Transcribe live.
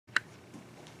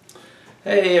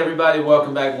Hey everybody,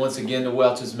 welcome back once again to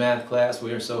Welch's Math class.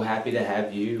 We are so happy to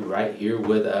have you right here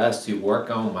with us to work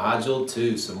on Module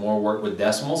 2, some more work with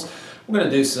decimals. We're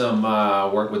going to do some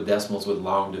work with decimals with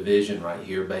long division right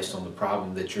here based on the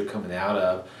problem that you're coming out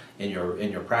of in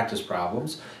your practice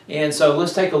problems. And so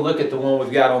let's take a look at the one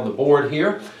we've got on the board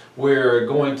here. We're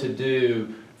going to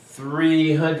do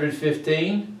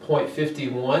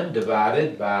 315.51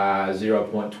 divided by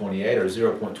 0.28, or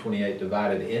 0.28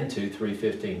 divided into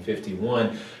 315.51.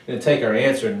 We're going to take our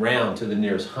answer and round to the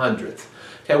nearest hundredth.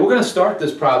 Okay, we're going to start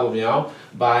this problem, y'all,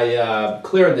 by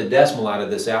clearing the decimal out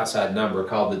of this outside number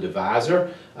called the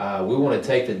divisor. We want to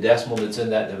take the decimal that's in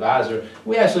that divisor.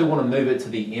 We actually want to move it to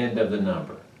the end of the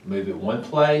number. Move it one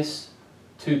place,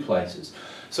 two places.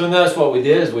 So notice what we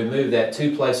did is we moved that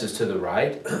two places to the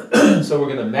right. So we're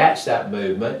going to match that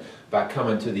movement by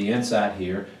coming to the inside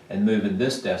here and moving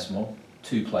this decimal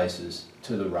two places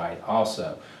to the right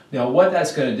also. Now what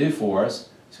that's going to do for us,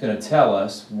 it's going to tell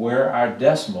us where our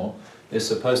decimal is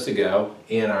supposed to go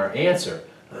in our answer.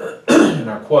 And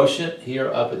our quotient here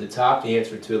up at the top, the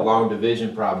answer to a long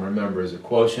division problem, remember, is a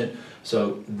quotient.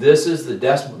 So this is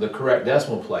the correct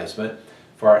decimal placement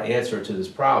for our answer to this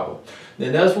problem.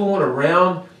 Then notice we want to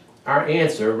round our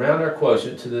answer, round our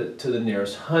quotient to the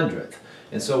nearest hundredth.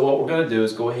 And so what we're going to do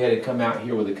is go ahead and come out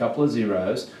here with a couple of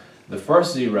zeros. The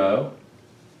first zero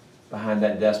behind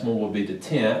that decimal will be the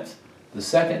tenth. The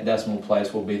second decimal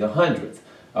place will be the hundredth.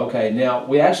 Okay, now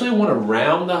we actually want to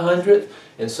round the hundredth,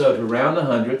 and so to round the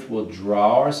hundredth, we'll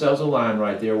draw ourselves a line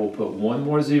right there. We'll put one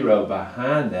more zero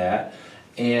behind that,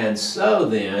 and so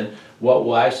then what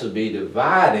we'll actually be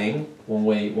dividing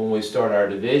when we start our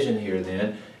division here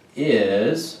then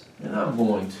is, and I'm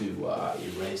going to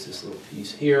erase this little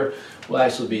piece here, we'll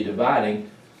actually be dividing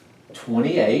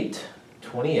 28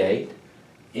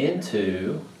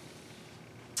 into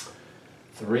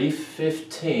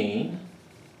 315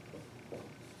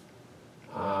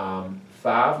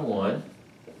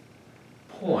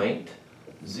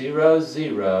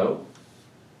 51.00,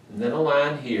 and then a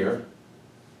line here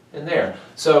and there.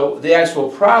 So the actual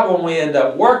problem we end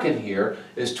up working here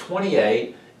is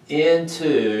 28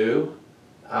 into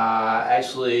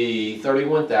actually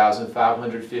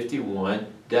 31,551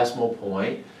 decimal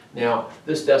point. Now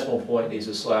this decimal point needs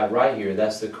to slide right here.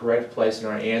 That's the correct place in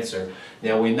our answer.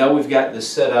 Now we know we've got this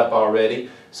set up already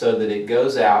so that it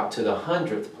goes out to the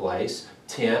hundredth place,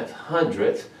 10th,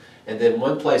 100th, and then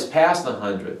one place past the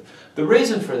 100th. The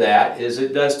reason for that is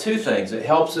it does two things. It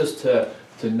helps us to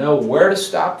know where to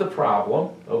stop the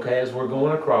problem, okay, as we're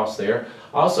going across there.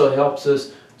 Also helps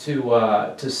us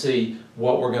to see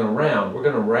what we're going to round. We're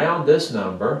going to round this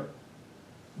number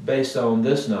based on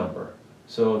this number.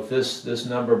 So if this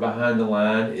number behind the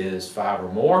line is 5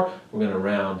 or more, we're going to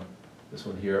round this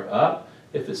one here up.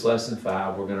 If it's less than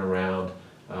 5, we're going to round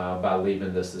by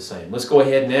leaving this the same. Let's go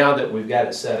ahead now that we've got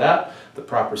it set up. The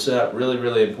proper setup, really,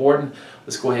 really important.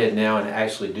 Let's go ahead now and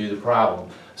actually do the problem.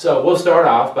 So we'll start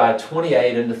off by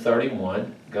 28 into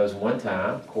 31. Goes one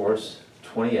time, of course,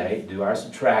 28. Do our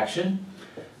subtraction.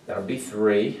 That'll be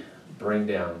 3. Bring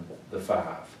down the 5.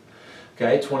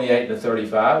 Okay, 28 into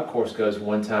 35, of course, goes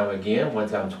one time again. 1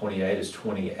 times 28 is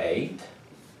 28.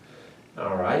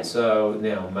 All right, so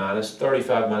now minus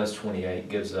 35 minus 28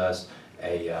 gives us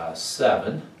a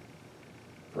 7.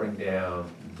 Bring down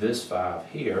this 5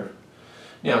 here.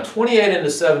 Now 28 into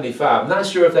 75, I'm not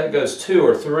sure if that goes 2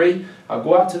 or 3. I'll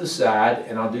go out to the side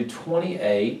and I'll do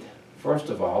 28, first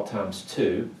of all, times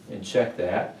 2, and check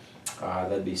that.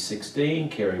 That'd be 16,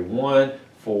 carry 1,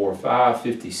 4, 5,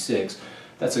 56.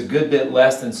 That's a good bit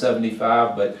less than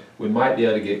 75, but we might be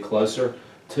able to get closer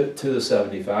to the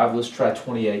 75. Let's try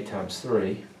 28 times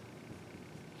 3.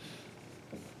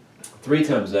 3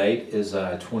 times 8 is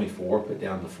 24. Put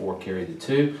down the 4, carry the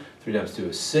 2. 3 times 2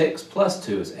 is 6, plus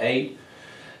 2 is 8.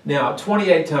 Now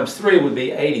 28 times 3 would be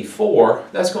 84.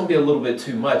 That's going to be a little bit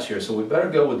too much here, so we better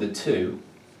go with the 2.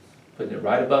 Putting it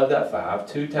right above that 5.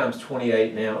 2 times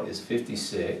 28 now is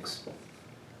 56.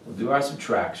 We'll do our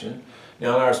subtraction.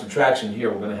 Now in our subtraction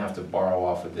here, we're going to have to borrow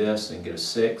off of this and get a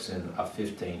 6 and a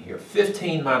 15 here.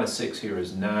 15 minus 6 here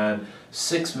is 9.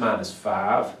 6 minus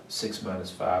 5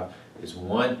 is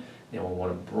 1. Now we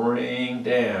want to bring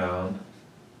down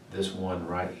this 1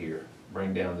 right here.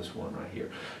 Bring down this 1 right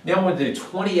here. Now I'm going to do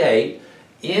 28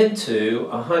 into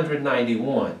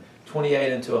 191.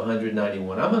 28 into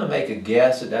 191. I'm going to make a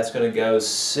guess that that's going to go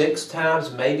 6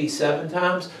 times, maybe 7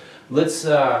 times. Let's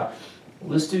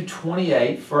do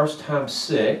 28 first times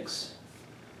 6.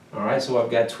 All right, so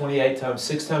I've got 28 times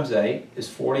 6 times 8 is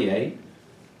 48.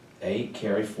 8,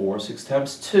 carry 4. 6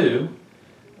 times 2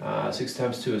 6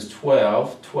 times 2 is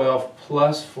 12. 12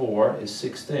 plus 4 is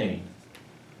 16.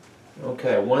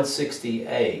 Okay,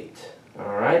 168.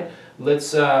 All right,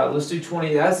 let's do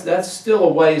 20. That's still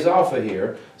a ways off of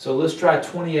here. So let's try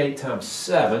 28 times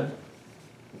 7.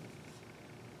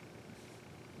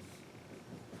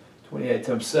 28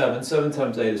 times 7. 7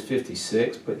 times 8 is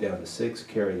 56. Put down the 6,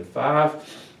 carry the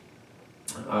 5.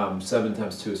 7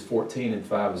 times 2 is 14, and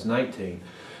 5 is 19.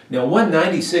 Now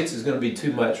 196 is going to be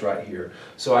too much right here.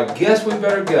 So I guess we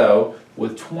better go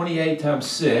with 28 times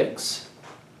 6.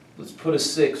 Let's put a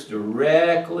 6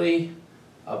 directly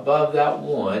above that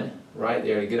 1 right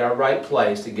there to get our right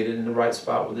place, to get it in the right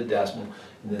spot with the decimal.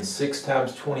 And then 6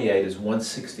 times 28 is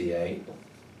 168.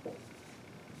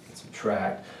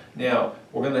 Subtract. Now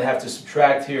we're going to have to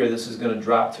subtract here. This is going to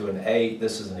drop to an 8.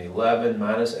 This is an 11.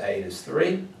 Minus 8 is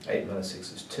 3. 8 minus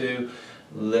 6 is 2.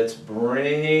 Let's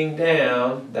bring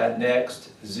down that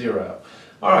next 0.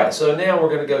 All right, so now we're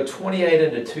going to go 28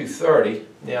 into 230.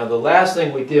 Now the last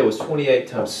thing we did was 28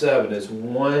 times 7 is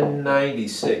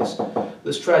 196.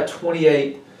 Let's try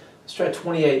 28. Let's try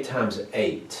 28 times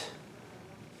 8.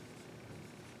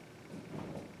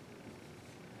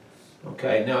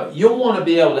 Okay, now you'll want to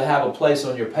be able to have a place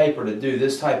on your paper to do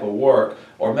this type of work,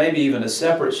 or maybe even a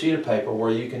separate sheet of paper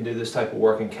where you can do this type of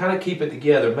work and kind of keep it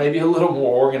together, maybe a little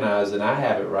more organized than I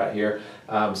have it right here,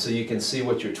 so you can see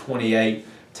what your 28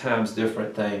 times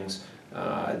different things,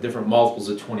 different multiples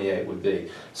of 28 would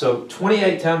be. So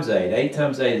 28 times 8, 8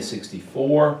 times 8 is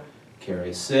 64, carry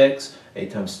a 6,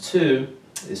 8 times 2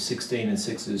 is 16, and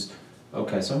 6 is,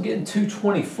 okay, so I'm getting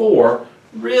 224,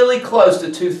 really close to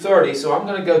 230, so I'm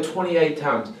going to go 28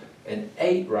 times an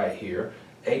 8 right here.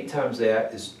 8 times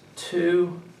that is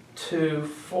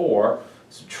 224.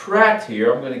 Subtract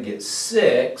here, I'm going to get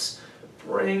 6.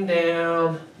 Bring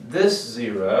down this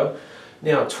 0.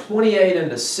 Now 28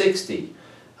 into 60.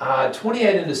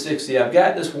 28 into 60, I've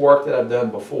got this work that I've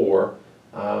done before.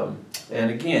 And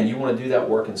again, you want to do that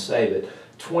work and save it.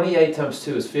 28 times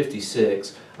 2 is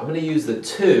 56. I'm going to use the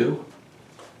 2.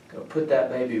 Going to put that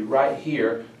baby right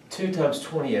here. 2 times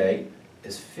 28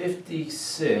 is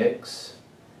 56.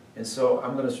 And so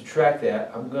I'm going to subtract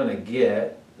that. I'm going to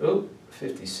get,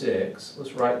 56.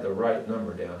 Let's write the right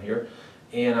number down here.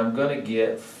 And I'm going to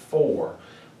get 4.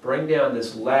 Bring down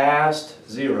this last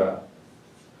 0.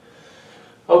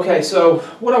 Okay, so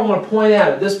what I want to point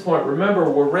out at this point, remember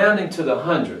we're rounding to the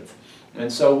 100th.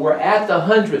 And so we're at the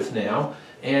 100th now.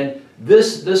 And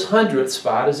this 100th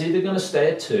spot is either going to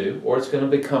stay at 2 or it's going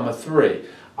to become a 3.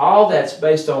 All that's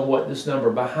based on what this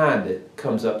number behind it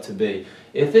comes up to be.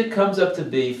 If it comes up to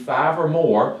be 5 or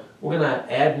more, we're going to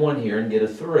add 1 here and get a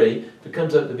 3. If it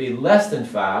comes up to be less than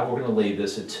 5, we're going to leave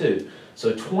this at 2.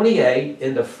 So 28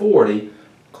 into 40,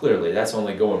 clearly that's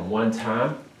only going one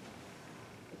time.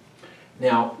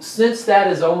 Now, since that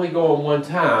is only going one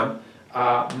time,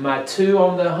 my 2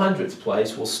 on the 100th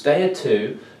place will stay at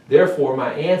 2. Therefore,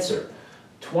 my answer,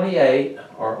 28,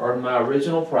 or my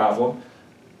original problem,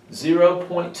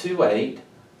 0.28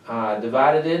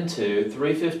 divided into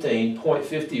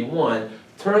 315.51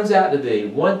 turns out to be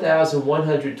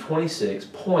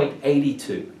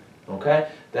 1,126.82. Okay?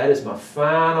 That is my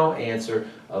final answer,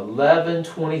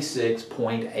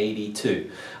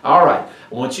 1126.82. All right,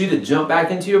 I want you to jump back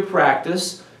into your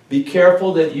practice. Be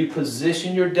careful that you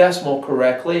position your decimal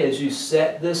correctly as you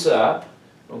set this up.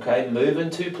 Okay, move in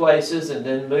 2 places and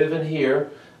then move in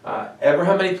here. Ever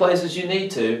how many places you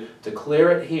need to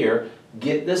clear it here.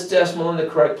 Get this decimal in the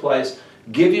correct place.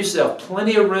 Give yourself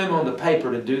plenty of room on the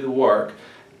paper to do the work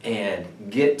and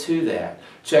get to that.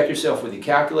 Check yourself with your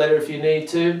calculator if you need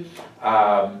to.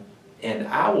 And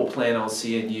I will plan on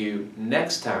seeing you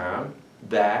next time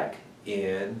back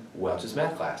in Welch's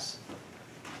math class.